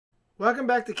Welcome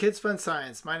back to Kids Fun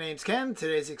Science. My name's Ken.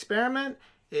 Today's experiment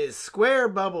is square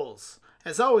bubbles.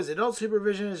 As always, adult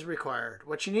supervision is required.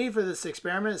 What you need for this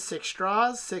experiment is 6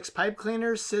 straws, 6 pipe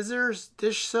cleaners, scissors,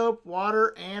 dish soap,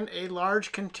 water, and a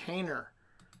large container.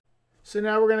 So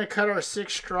now we're going to cut our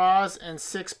 6 straws and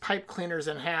 6 pipe cleaners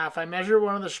in half. I measured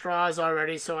one of the straws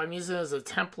already, so I'm using it as a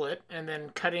template and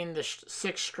then cutting the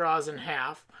 6 straws in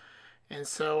half. And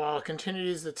so I'll continue to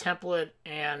use the template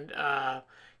and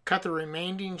cut the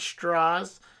remaining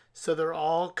straws so they're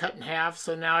all cut in half.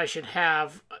 So now I should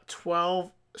have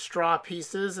 12 straw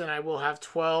pieces, and I will have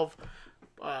 12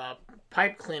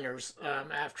 pipe cleaners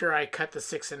after I cut the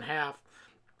 6 in half.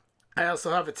 I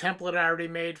also have a template I already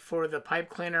made for the pipe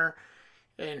cleaner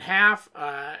in half,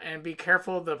 and be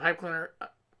careful, the pipe cleaner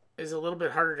is a little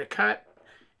bit harder to cut.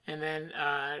 And then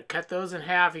cut those in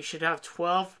half. You should have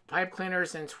 12 pipe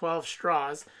cleaners and 12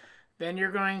 straws. Then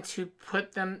you're going to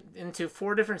put them into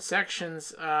 4 different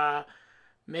sections,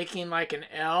 making like an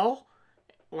L,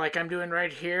 like I'm doing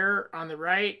right here on the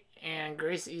right, and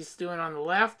Gracie's doing on the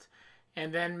left.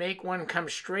 And then make one come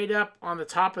straight up on the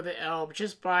top of the L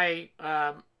just by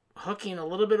hooking a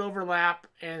little bit overlap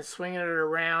and swinging it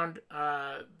around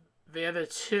the other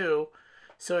 2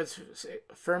 so it's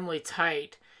firmly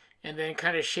tight. And then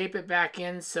kind of shape it back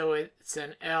in so it's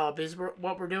an L. Because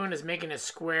what we're doing is making a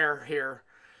square here.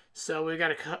 So we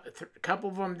got a couple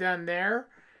of them done there.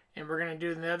 And we're going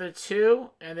to do the other 2.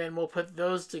 And then we'll put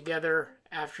those together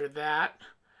after that.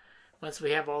 Once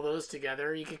we have all those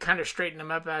together. You can kind of straighten them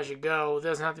up as you go. It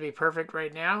doesn't have to be perfect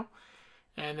right now.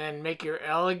 And then make your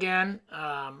L again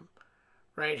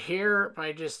right here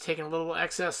by just taking a little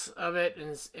excess of it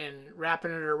and wrapping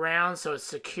it around so it's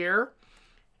secure.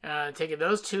 Taking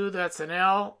those 2, that's an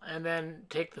L, and then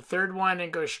take the 3rd one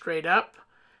and go straight up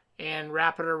and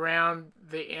wrap it around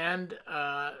the end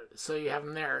so you have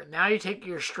them there. Now you take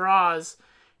your straws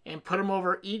and put them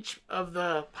over each of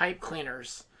the pipe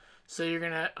cleaners. So you're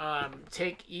going to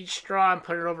take each straw and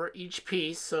put it over each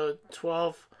piece. So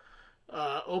 12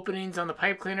 openings on the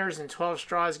pipe cleaners and 12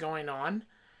 straws going on.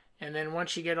 And then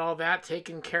once you get all that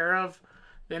taken care of,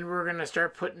 then we're going to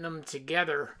start putting them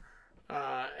together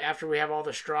after we have all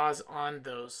the straws on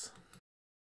those.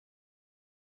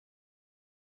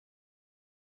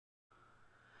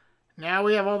 Now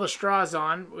we have all the straws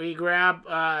on. We grab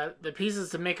the pieces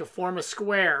to form a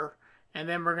square, and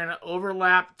then we're going to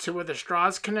overlap to where the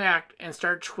straws connect and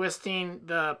start twisting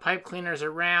the pipe cleaners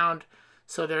around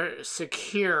so they're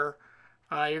secure.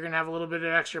 You're going to have a little bit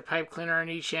of extra pipe cleaner on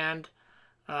each end,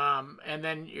 and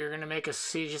then you're going to make a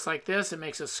C just like this. It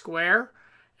makes a square.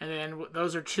 And then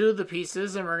those are 2 of the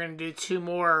pieces, and we're going to do 2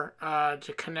 more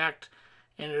to connect,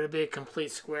 and it'll be a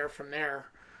complete square from there.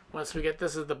 Once we get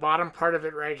this is the bottom part of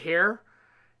it right here.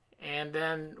 And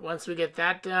then once we get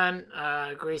that done,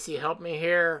 Gracie helped me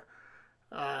here.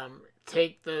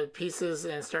 Take the pieces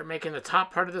and start making the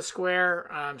top part of the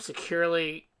square.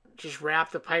 Securely just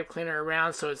wrap the pipe cleaner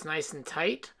around so it's nice and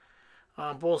tight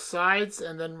on both sides.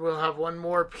 And then we'll have 1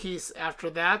 more piece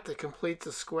after that to complete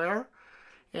the square.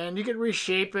 And you can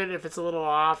reshape it if it's a little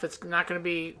off. It's not going to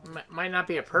be, might not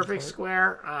be a perfect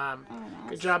square.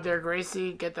 Good job there,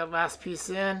 Gracie. Get that last piece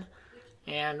in.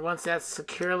 And once that's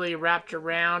securely wrapped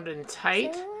around and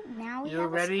tight, you're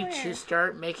ready to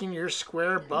start making your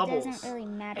square bubbles.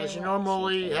 As you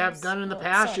normally have done in the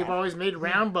past, you've always made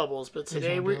round bubbles. But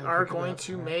today we are going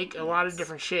to make a lot of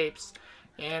different shapes.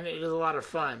 And it is a lot of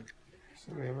fun.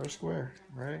 So we have our square,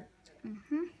 right?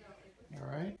 Mm-hmm.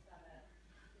 All right.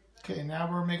 Okay, now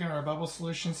we're making our bubble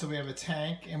solution. So we have a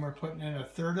tank, and we're putting in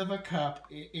 1/3 of a cup,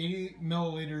 80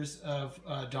 milliliters of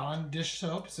Dawn dish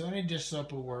soap. So any dish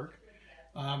soap will work.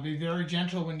 Be very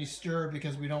gentle when you stir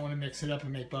because we don't want to mix it up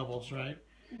and make bubbles, right?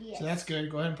 Yes. So that's good.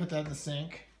 Go ahead and put that in the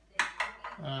sink.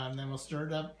 Then we'll stir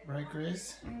it up, right,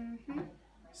 Grace? Mm-hmm.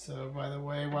 So, by the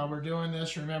way, while we're doing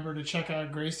this, remember to check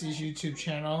out Gracie's YouTube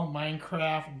channel,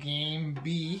 Minecraft Game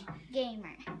B.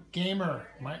 Gamer.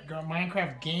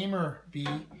 Minecraft Gamer B.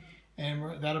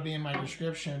 And that'll be in my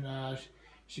description.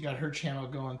 She got her channel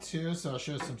going too, so I'll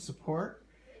show some support.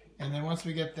 And then once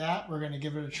we get that, we're going to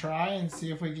give it a try and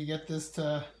see if we can get this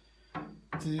to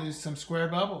do some square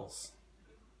bubbles.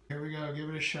 Here we go. Give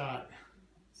it a shot.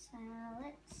 So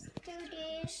let's do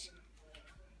this.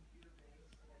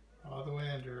 All the way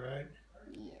under, right?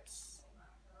 Yes.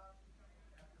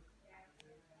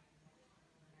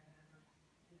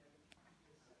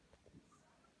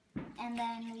 And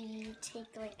then we take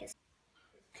like a...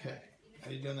 Okay.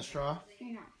 Are you doing the straw?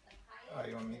 No. Oh,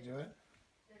 you want me to do it?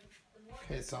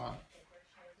 Okay, it's on.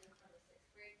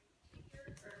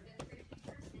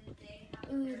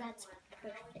 Ooh, that's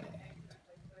perfect.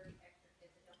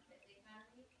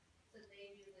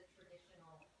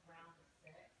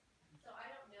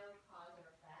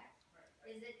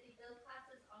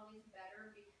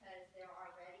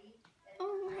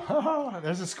 Oh,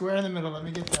 there's a square in the middle. Let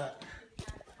me get that.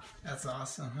 That's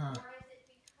awesome, huh?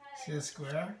 See the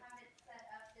square?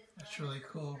 That's really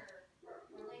cool.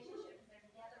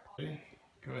 Ready?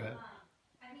 Go ahead.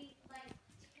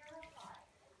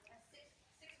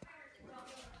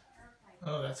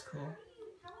 Oh, that's cool.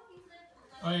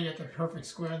 Oh, you got the perfect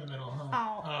square in the middle, huh?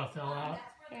 Oh. Oh, it fell out?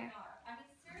 Yeah.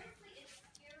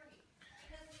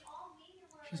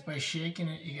 Just by shaking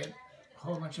it, you get a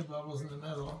whole bunch of bubbles in the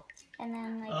middle. And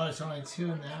then, like... Oh, it's only 2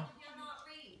 now.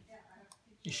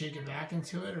 You shake it back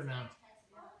into it or no?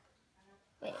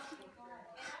 Wait.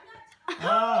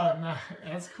 Oh, no,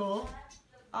 that's cool.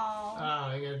 Oh.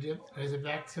 Oh, you gotta dip. Is it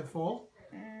back to full?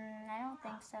 I don't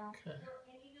think so. Okay.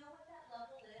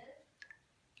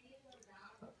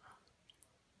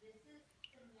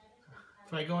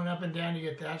 By going up and down, you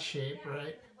get that shape,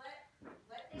 right?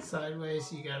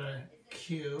 Sideways, you got a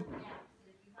cube.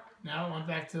 Now it went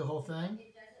back to the whole thing.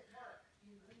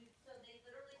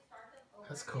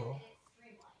 That's cool.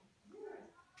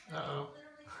 Uh-oh.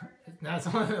 Now it's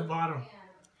only at the bottom.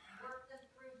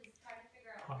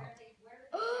 Wow.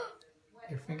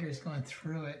 Your finger's going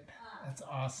through it. That's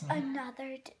awesome.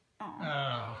 Another...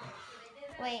 Oh.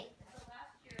 Wait.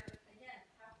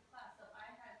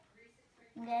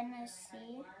 I'm gonna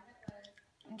see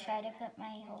and try to put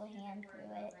my whole hand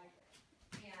through it.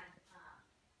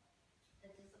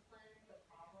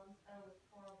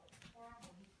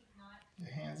 Your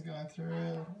hand's going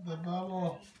through the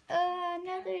bubble.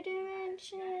 Another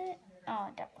dimension. Oh,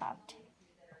 that popped.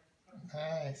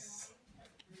 Nice.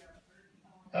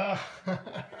 Oh,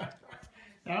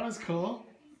 that was cool.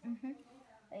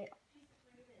 Wait.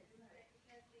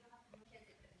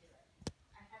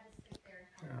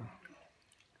 Yeah.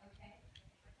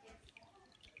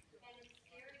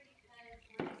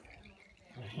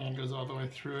 The hand goes all the way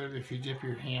through it if you dip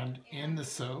your hand in the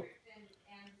soap.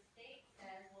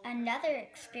 Another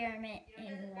experiment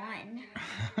in one.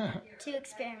 2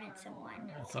 experiments in one.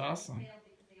 That's awesome.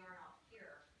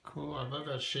 Cool. I love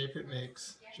that shape it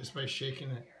makes just by shaking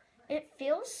it. It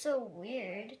feels so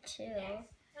weird too.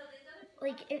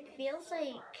 Like it feels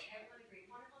like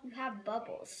you have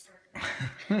bubbles.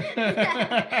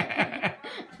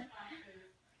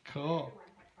 Cool.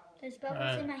 There's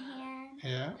bubbles in my hand.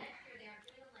 Yeah.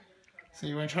 So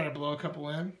you want to try to blow a couple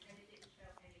in?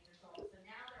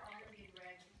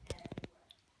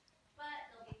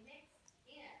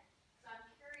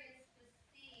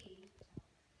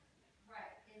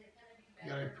 You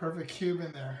got a perfect cube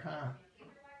in there, huh?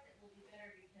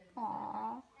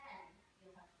 Aww.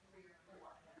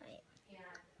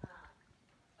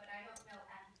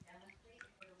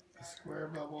 A square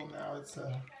bubble, now it's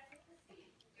a...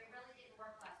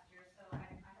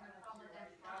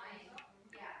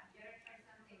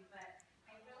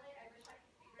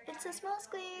 It's a small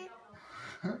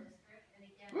square.